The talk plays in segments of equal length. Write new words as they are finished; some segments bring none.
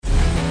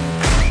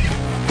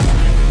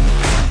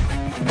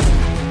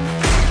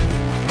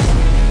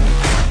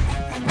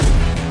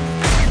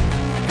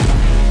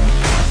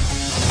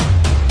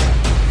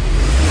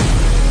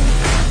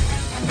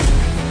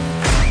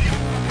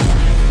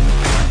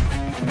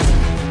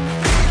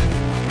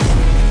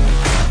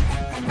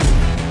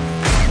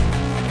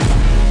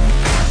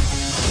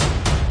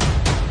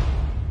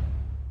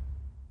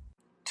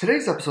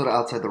Today's episode of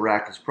Outside the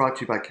Rack is brought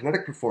to you by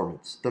Kinetic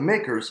Performance, the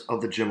makers of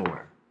the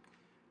GymAware.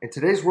 In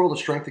today's world of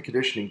strength and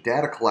conditioning,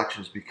 data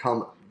collections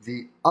become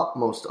the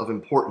utmost of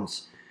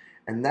importance,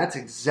 and that's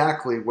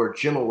exactly where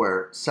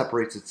GymAware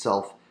separates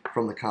itself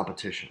from the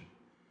competition.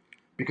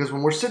 Because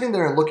when we're sitting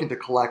there and looking to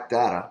collect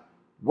data,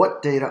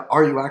 what data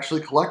are you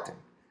actually collecting?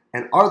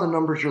 And are the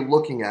numbers you're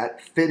looking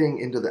at fitting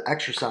into the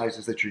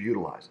exercises that you're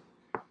utilizing?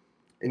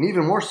 And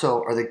even more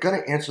so, are they going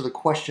to answer the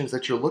questions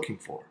that you're looking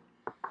for?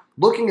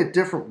 Looking at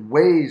different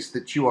ways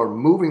that you are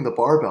moving the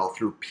barbell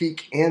through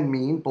peak and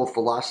mean, both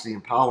velocity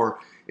and power,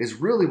 is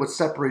really what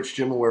separates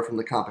GymAware from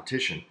the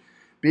competition.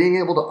 Being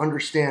able to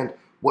understand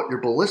what your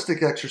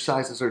ballistic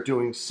exercises are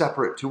doing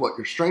separate to what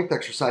your strength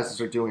exercises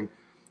are doing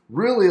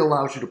really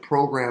allows you to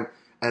program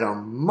at a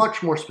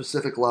much more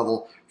specific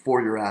level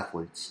for your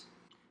athletes.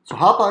 So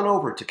hop on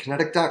over to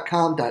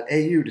kinetic.com.au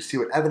to see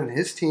what Evan and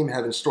his team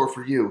have in store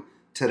for you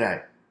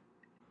today.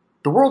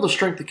 The world of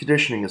strength and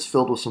conditioning is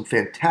filled with some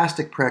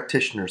fantastic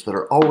practitioners that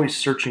are always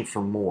searching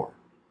for more.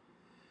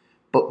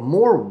 But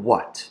more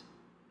what?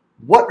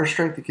 What are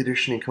strength and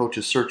conditioning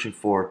coaches searching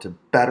for to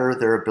better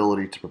their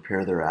ability to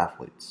prepare their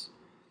athletes?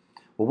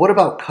 Well, what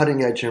about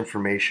cutting-edge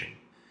information?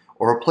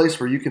 Or a place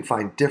where you can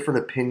find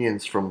different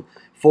opinions from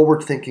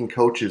forward-thinking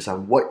coaches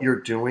on what you're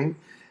doing,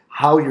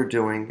 how you're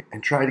doing,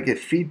 and try to get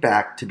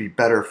feedback to be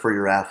better for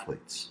your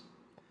athletes?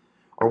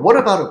 Or what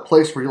about a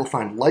place where you'll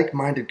find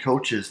like-minded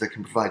coaches that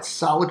can provide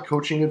solid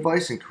coaching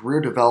advice and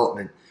career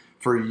development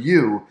for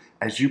you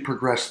as you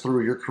progress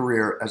through your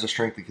career as a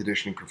strength and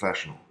conditioning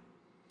professional?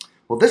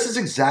 Well, this is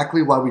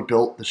exactly why we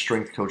built the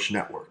Strength Coach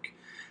Network.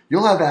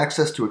 You'll have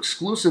access to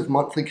exclusive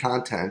monthly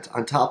content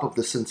on top of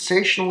the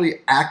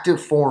sensationally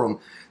active forum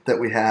that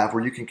we have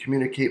where you can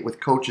communicate with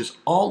coaches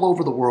all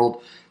over the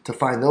world to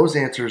find those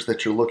answers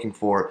that you're looking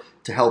for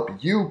to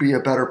help you be a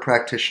better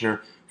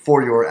practitioner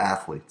for your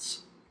athletes.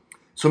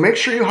 So make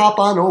sure you hop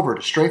on over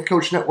to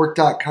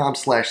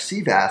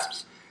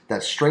strengthcoachnetwork.com/CVASPS,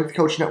 that's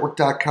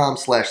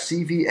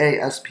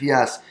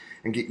strengthcoachnetwork.com/CVASPS,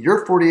 and get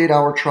your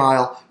 48-hour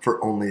trial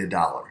for only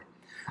 $1.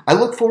 I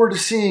look forward to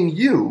seeing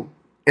you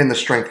in the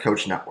Strength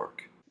Coach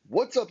Network.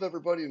 What's up,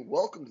 everybody, and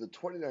welcome to the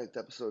 29th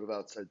episode of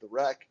Outside the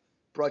Rack,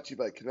 brought to you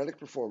by Kinetic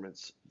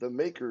Performance, the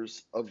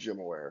makers of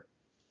GymAware.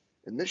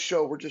 In this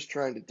show, we're just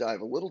trying to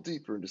dive a little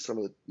deeper into some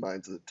of the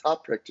minds of the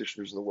top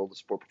practitioners in the world of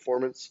sport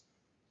performance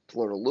to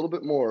learn a little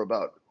bit more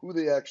about who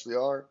they actually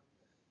are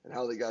and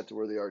how they got to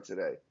where they are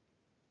today.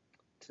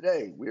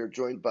 Today, we are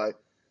joined by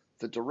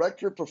the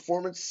Director of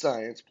Performance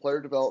Science,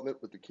 Player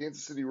Development with the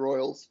Kansas City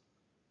Royals,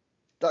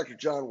 Dr.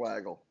 John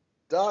Waggle.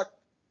 Doc,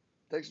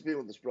 thanks for being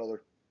with us,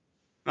 brother.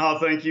 Oh,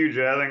 thank you,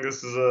 Jay. I think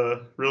this is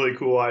a really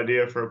cool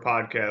idea for a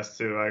podcast,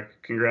 too. I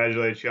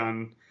congratulate you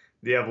on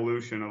the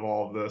evolution of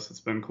all of this.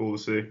 It's been cool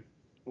to see.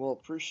 Well,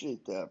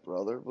 appreciate that,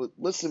 brother. But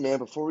listen, man,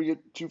 before we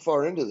get too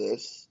far into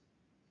this,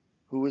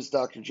 who is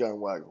Dr. John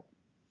Waggle?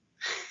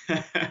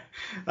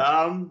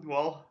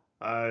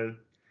 A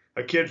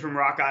kid from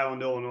Rock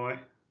Island, Illinois,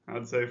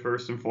 I'd say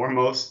first and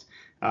foremost.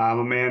 I'm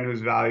a man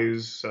whose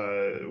values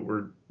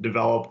were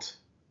developed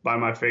by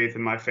my faith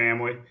and my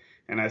family,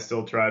 and I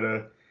still try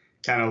to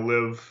kind of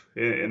live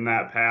in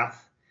that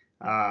path.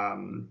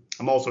 I'm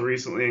also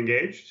recently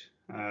engaged,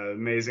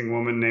 amazing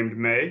woman named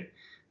May,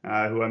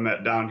 who I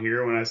met down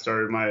here when I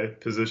started my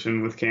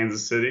position with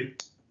Kansas City.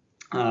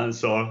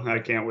 So I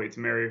can't wait to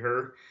marry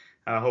her.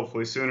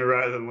 Hopefully sooner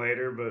rather than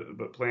later,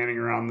 but planning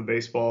around the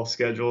baseball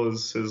schedule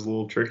is a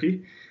little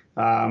tricky.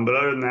 But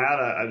other than that,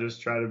 I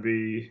just try to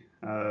be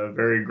a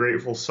very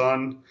grateful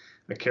son,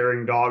 a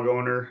caring dog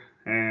owner,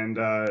 and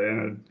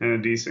a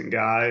decent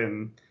guy.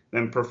 And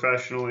then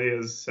professionally,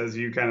 as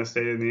you kind of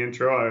stated in the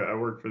intro, I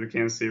work for the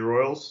Kansas City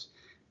Royals.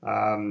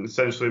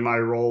 Essentially, my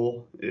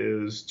role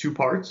is two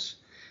parts.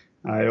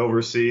 I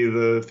oversee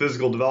the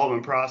physical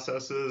development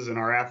processes and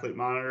our athlete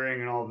monitoring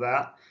and all of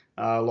that,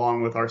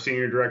 along with our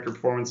Senior Director of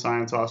Performance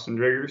Science, Austin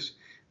Driggers.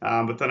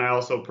 But then I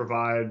also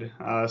provide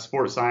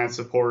sports science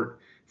support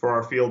for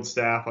our field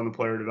staff on the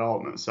player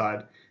development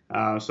side.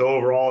 So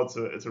overall,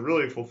 it's a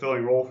really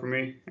fulfilling role for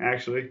me,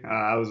 actually.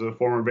 I was a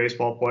former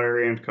baseball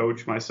player and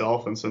coach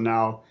myself, and so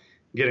now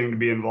getting to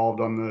be involved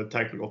on the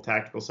technical,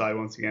 tactical side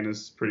once again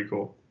is pretty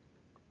cool.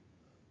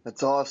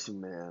 That's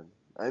awesome, man.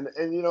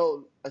 And you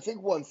know, I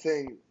think one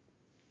thing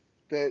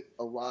that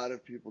a lot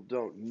of people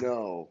don't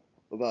know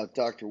about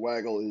Dr.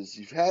 Waggle is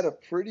you've had a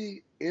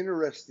pretty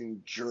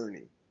interesting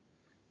journey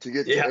to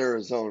get to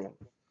Arizona.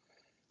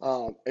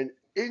 And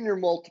in your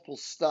multiple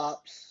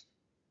stops,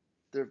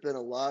 there have been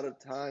a lot of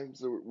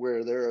times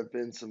where there have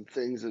been some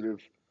things that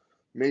have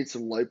made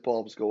some light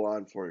bulbs go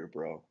on for you,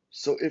 bro.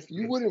 So if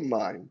you wouldn't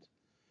mind,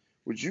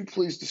 would you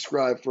please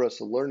describe for us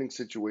a learning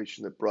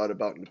situation that brought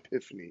about an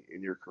epiphany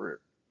in your career?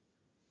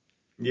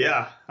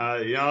 Yeah,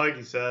 like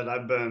you said,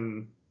 I've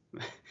been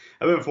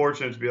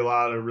fortunate to be a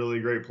lot of really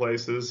great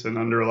places and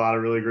under a lot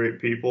of really great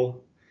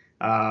people.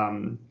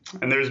 And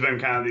there's been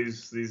kind of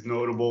these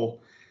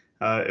notable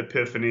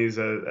epiphanies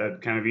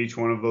at kind of each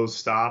one of those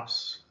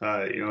stops.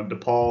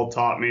 DePaul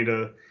taught me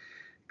to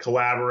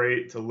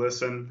collaborate, to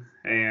listen,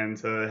 and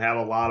to have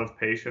a lot of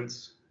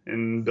patience.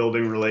 in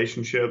building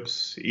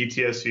relationships.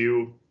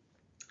 ETSU,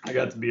 I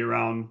got to be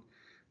around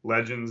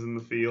legends in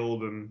the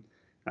field, and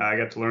I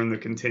got to learn the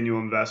continual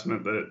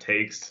investment that it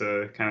takes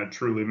to kind of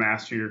truly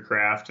master your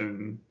craft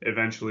and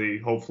eventually,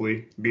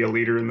 hopefully, be a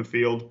leader in the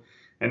field.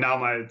 And now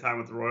my time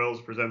with the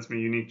Royals presents me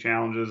unique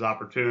challenges,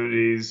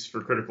 opportunities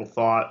for critical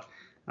thought.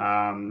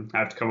 I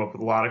have to come up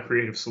with a lot of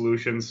creative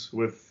solutions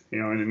with,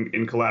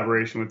 in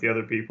collaboration with the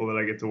other people that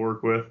I get to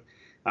work with.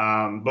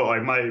 But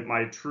like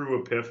my true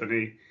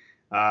epiphany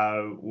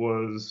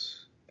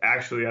was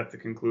actually at the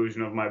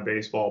conclusion of my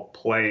baseball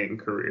playing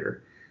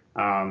career.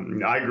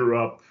 I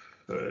grew up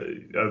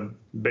a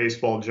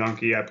baseball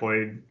junkie. I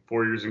played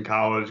 4 years in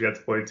college, got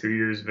to play 2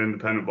 years of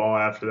independent ball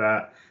after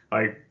that.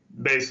 Like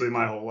basically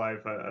my whole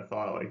life, I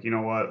thought like, you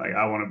know what, like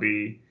I want to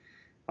be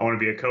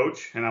a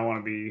coach, and I want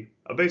to be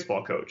a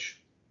baseball coach.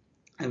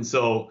 And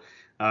so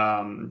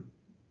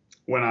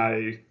when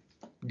I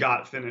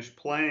got finished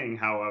playing,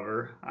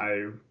 however,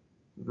 I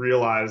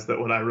realized that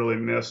what I really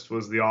missed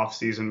was the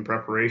off-season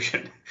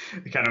preparation,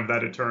 kind of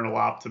that eternal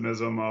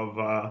optimism of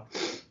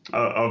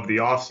the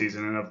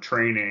off-season and of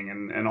training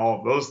and all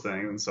of those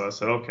things. And so I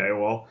said, okay,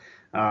 well,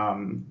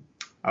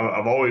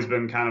 I've always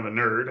been kind of a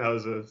nerd. I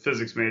was a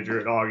physics major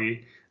at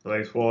Augie.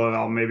 Like,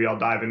 well, maybe I'll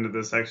dive into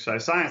this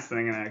exercise science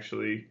thing and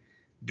actually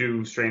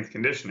do strength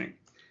conditioning.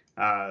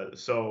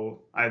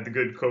 So I had the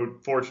good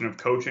fortune of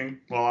coaching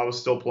while I was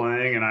still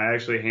playing, and I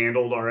actually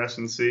handled our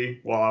S&C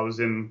while I was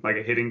in like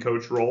a hitting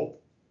coach role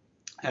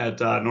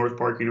at North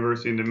Park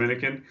University in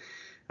Dominican.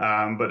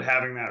 But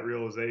having that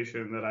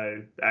realization that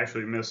I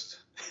actually missed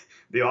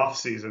the off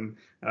season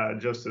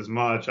just as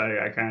much,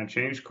 I kind of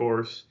changed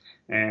course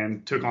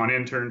and took on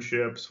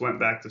internships,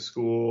 went back to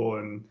school,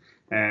 and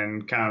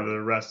kind of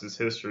the rest is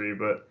history.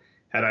 But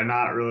had I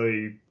not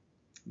really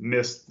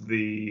missed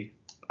the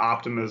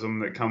optimism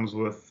that comes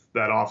with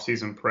that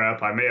off-season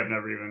prep, I may have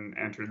never even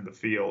entered the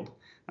field.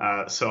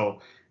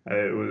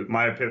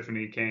 My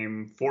epiphany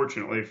came,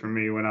 fortunately for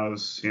me, when I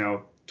was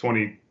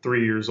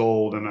 23 years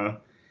old and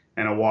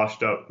a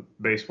washed-up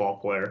baseball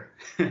player.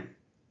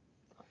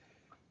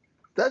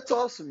 That's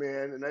awesome,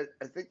 man. And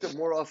I think that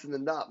more often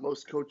than not,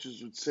 most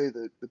coaches would say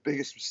that the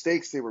biggest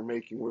mistakes they were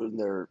making were in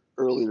their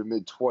early to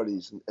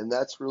mid-20s, and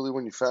that's really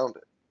when you found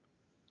it.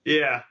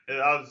 Yeah,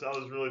 I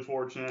was really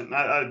fortunate, and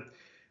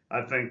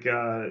I think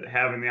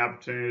having the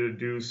opportunity to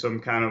do some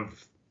kind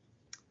of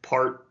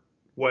part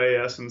way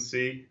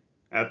S&C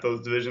at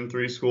those Division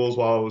III schools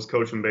while I was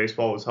coaching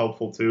baseball was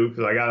helpful too,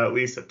 because I got at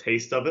least a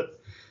taste of it,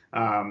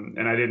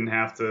 and I didn't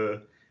have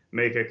to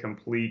make a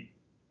complete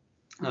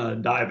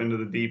dive into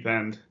the deep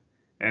end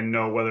and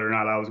know whether or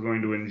not I was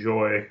going to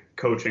enjoy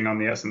coaching on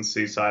the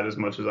S&C side as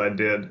much as I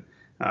did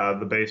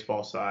the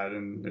baseball side.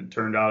 And it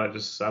turned out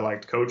I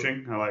liked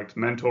coaching, I liked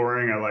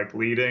mentoring, I liked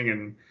leading,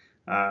 and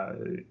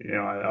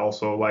I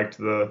also liked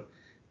the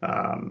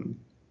kind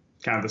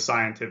of the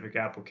scientific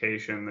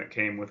application that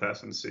came with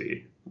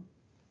S&C.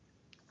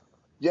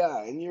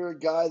 Yeah, and you're a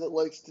guy that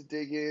likes to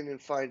dig in and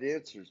find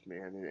answers,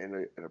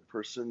 man, and a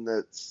person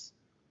that's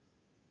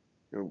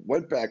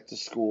went back to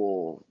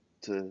school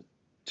to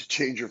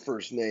change your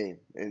first name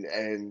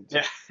and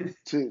Yeah.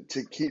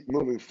 to keep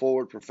moving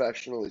forward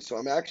professionally. So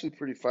I'm actually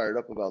pretty fired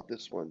up about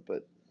this one.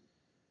 But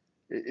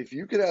if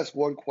you could ask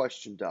one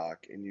question,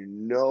 Doc, and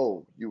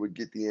you would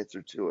get the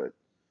answer to it,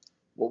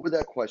 what would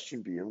that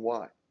question be and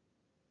why?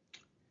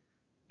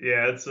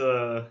 Yeah, it's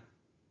a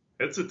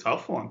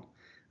tough one,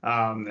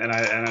 and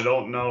I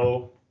don't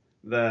know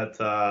that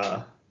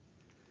that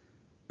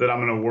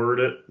I'm going to word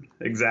it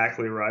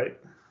exactly right,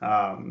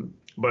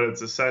 but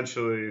it's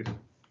essentially,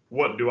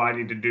 what do I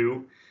need to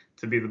do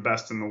to be the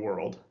best in the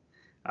world?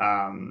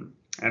 And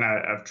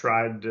I've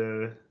tried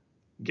to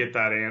get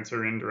that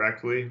answer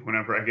indirectly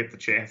whenever I get the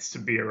chance to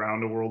be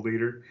around a world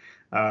leader.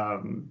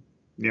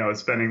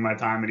 Spending my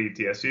time at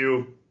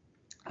ETSU,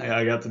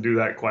 I got to do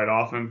that quite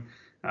often.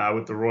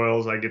 With the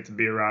Royals, I get to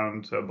be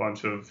around a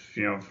bunch of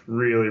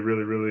really,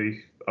 really,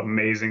 really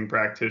amazing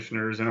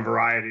practitioners in a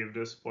variety of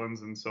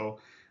disciplines, and so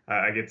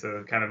I get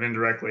to kind of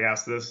indirectly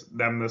ask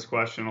them this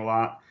question a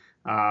lot.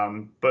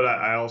 But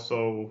I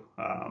also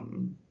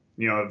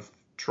have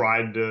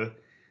tried to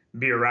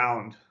be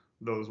around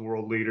those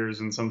world leaders,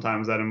 and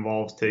sometimes that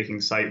involves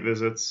taking site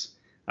visits.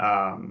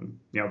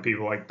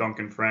 People like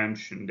Duncan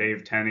French and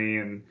Dave Tenney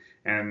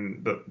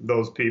and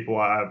those people,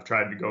 I've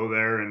tried to go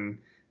there and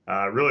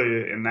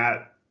really in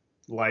that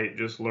light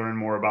just learn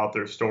more about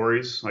their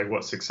stories, like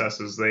what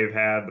successes they've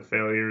had, the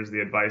failures, the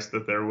advice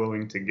that they're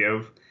willing to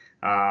give.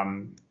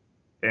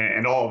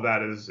 And all of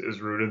that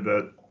is rooted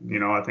that,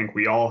 I think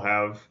we all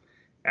have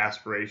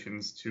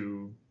aspirations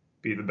to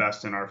be the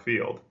best in our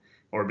field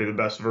or be the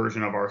best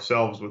version of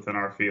ourselves within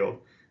our field.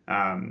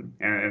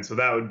 And so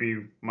that would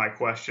be my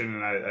question,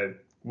 and I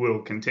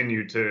will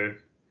continue to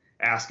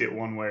ask it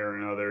one way or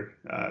another,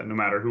 no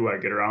matter who I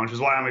get around, which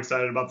is why I'm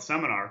excited about the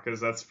seminar, because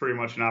that's pretty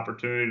much an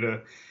opportunity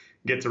to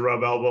get to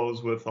rub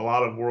elbows with a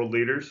lot of world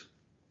leaders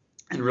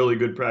and really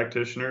good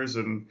practitioners,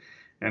 and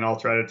I'll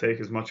try to take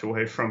as much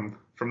away from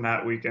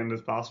that weekend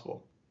as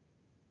possible.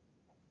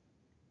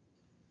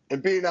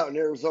 And being out in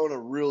Arizona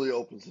really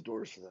opens the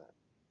doors for that.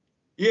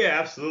 Yeah,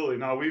 absolutely.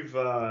 No, we've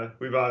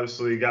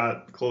obviously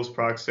got close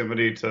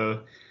proximity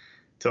to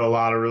a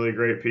lot of really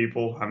great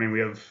people. I mean, we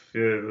have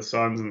the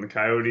Suns and the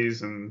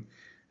Coyotes, and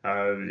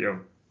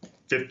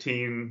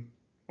 15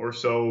 or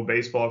so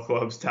baseball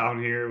clubs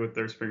down here with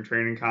their spring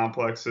training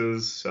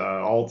complexes.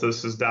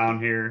 Altus is down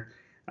here.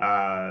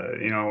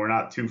 We're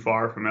not too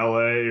far from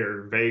LA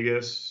or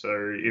Vegas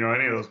or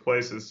any of those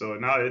places. So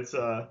no,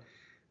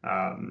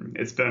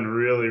 it's been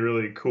really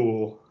really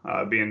cool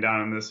being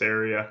down in this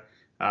area,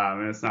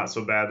 and it's not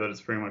so bad that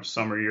it's pretty much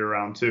summer year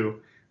round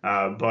too.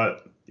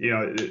 But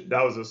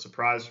that was a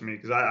surprise for me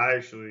because I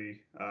actually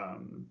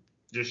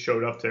just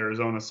showed up to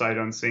Arizona sight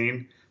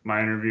unseen.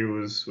 My interview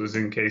was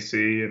in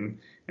KC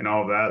and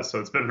all of that, so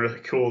it's been really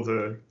cool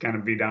to kind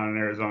of be down in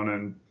Arizona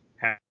and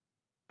have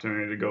the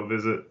opportunity to go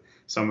visit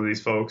some of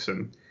these folks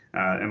and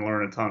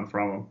learn a ton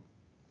from them.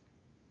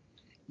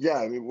 Yeah,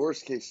 I mean,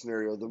 worst case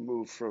scenario, the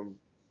move from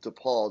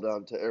DePaul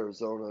down to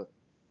Arizona,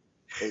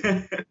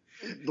 it,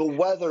 the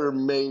weather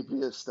may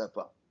be a step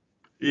up.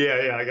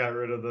 Yeah, I got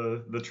rid of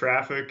the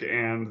traffic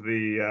and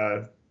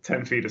the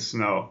 10 feet of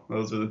snow.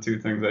 Those are the two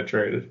things I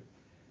traded.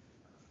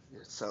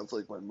 It sounds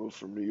like my move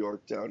from New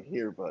York down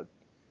here, but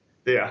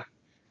Yeah,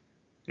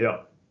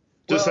 yeah.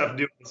 Just have well, to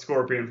deal with the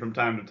scorpion from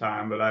time to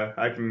time, but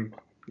I can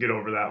get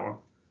over that one.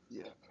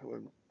 yeah,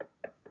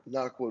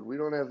 knockwood, we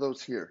don't have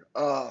those here,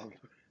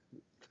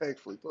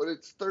 thankfully. But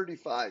it's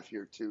 35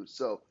 here too,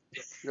 so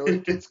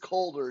it gets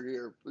colder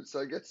here. So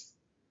I guess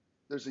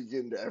there's a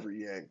yin to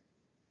every yang.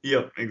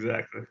 Yep,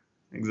 exactly,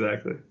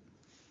 exactly.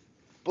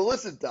 But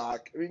listen,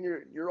 Doc, I mean,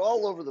 you're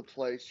all over the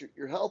place.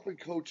 You're helping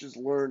coaches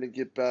learn and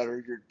get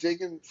better. You're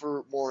digging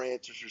for more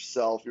answers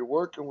yourself. You're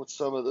working with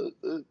some of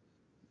the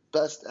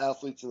best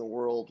athletes in the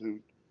world who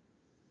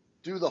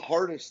do the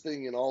hardest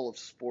thing in all of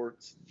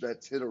sports.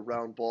 That's hit a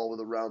round ball with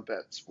a round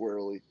bat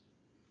squarely.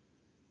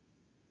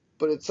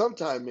 But at some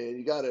time, man,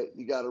 you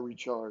gotta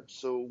recharge.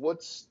 So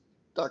what's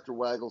Dr.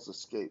 Waggle's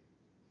escape?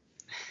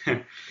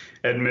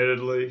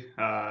 Admittedly,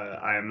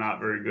 I am not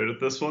very good at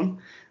this one.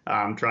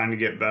 I'm trying to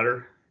get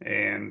better,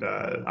 and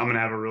I'm gonna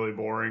have a really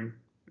boring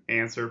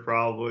answer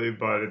probably,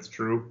 but it's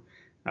true.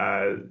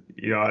 Uh,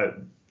 you know,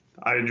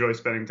 I enjoy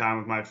spending time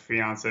with my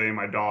fiance,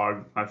 my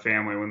dog, my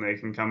family when they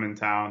can come in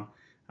town.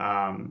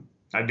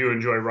 I do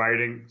enjoy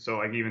writing, so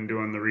like even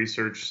doing the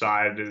research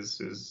side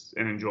is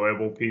an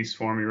enjoyable piece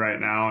for me right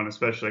now, and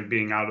especially like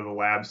being out of the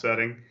lab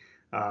setting.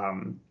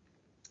 Um,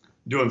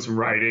 Doing some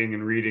writing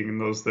and reading and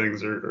those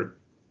things are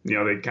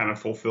they kind of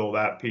fulfill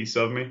that piece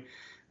of me.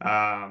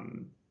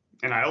 Um,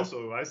 and I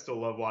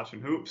still love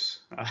watching hoops.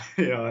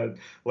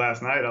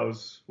 Last night I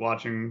was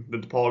watching the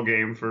DePaul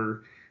game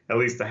for at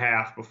least a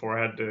half before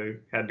I had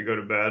to go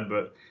to bed.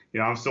 But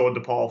I'm still a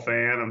DePaul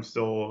fan. I'm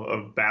still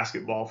a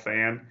basketball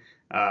fan,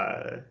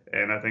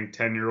 and I think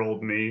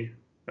 10-year-old me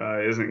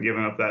isn't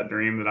giving up that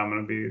dream that I'm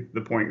going to be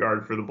the point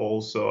guard for the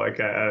Bulls. So like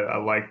I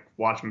like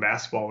watching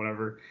basketball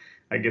whenever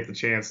I get the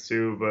chance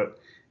to. But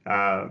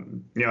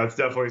it's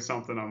definitely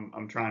something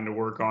I'm trying to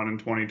work on in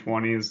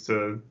 2020 is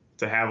to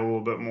have a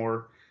little bit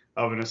more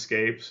of an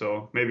escape.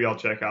 So maybe I'll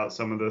check out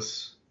some of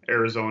this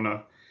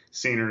Arizona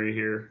scenery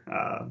here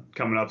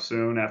coming up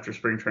soon after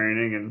spring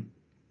training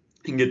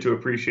and get to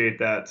appreciate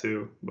that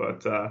too.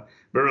 But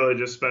really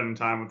just spending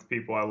time with the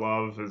people I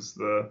love is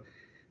the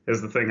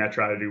thing I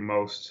try to do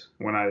most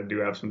when I do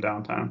have some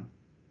downtime.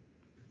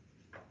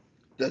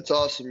 That's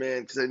awesome,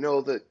 man. Because I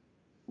know that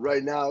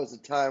right now is a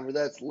time where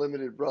that's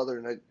limited, brother,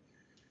 and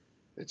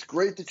it's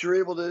great that you're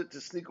able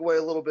to sneak away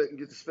a little bit and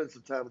get to spend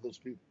some time with those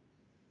people.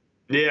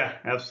 Yeah,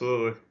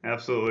 absolutely,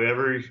 absolutely.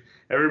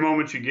 Every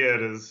moment you get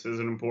is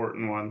an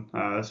important one,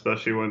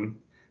 especially when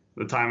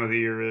the time of the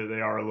year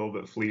they are a little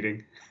bit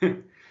fleeting.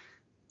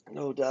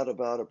 No doubt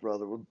about it,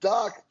 brother. Well,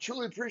 Doc,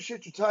 truly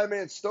appreciate your time,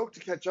 man. Stoked to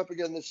catch up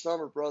again this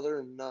summer, brother.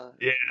 And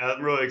Yeah,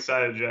 I'm really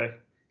excited, Jay.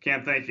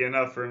 Can't thank you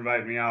enough for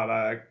inviting me out.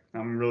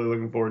 I'm really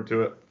looking forward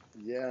to it.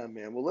 yeah,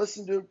 man. Well,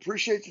 listen, dude,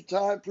 appreciate your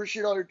time.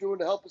 Appreciate all you're doing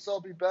to help us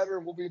all be better.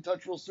 And we'll be in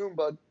touch real soon,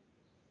 bud.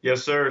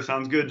 Yes, sir.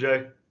 Sounds good,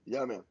 Jay.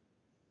 Yeah, man.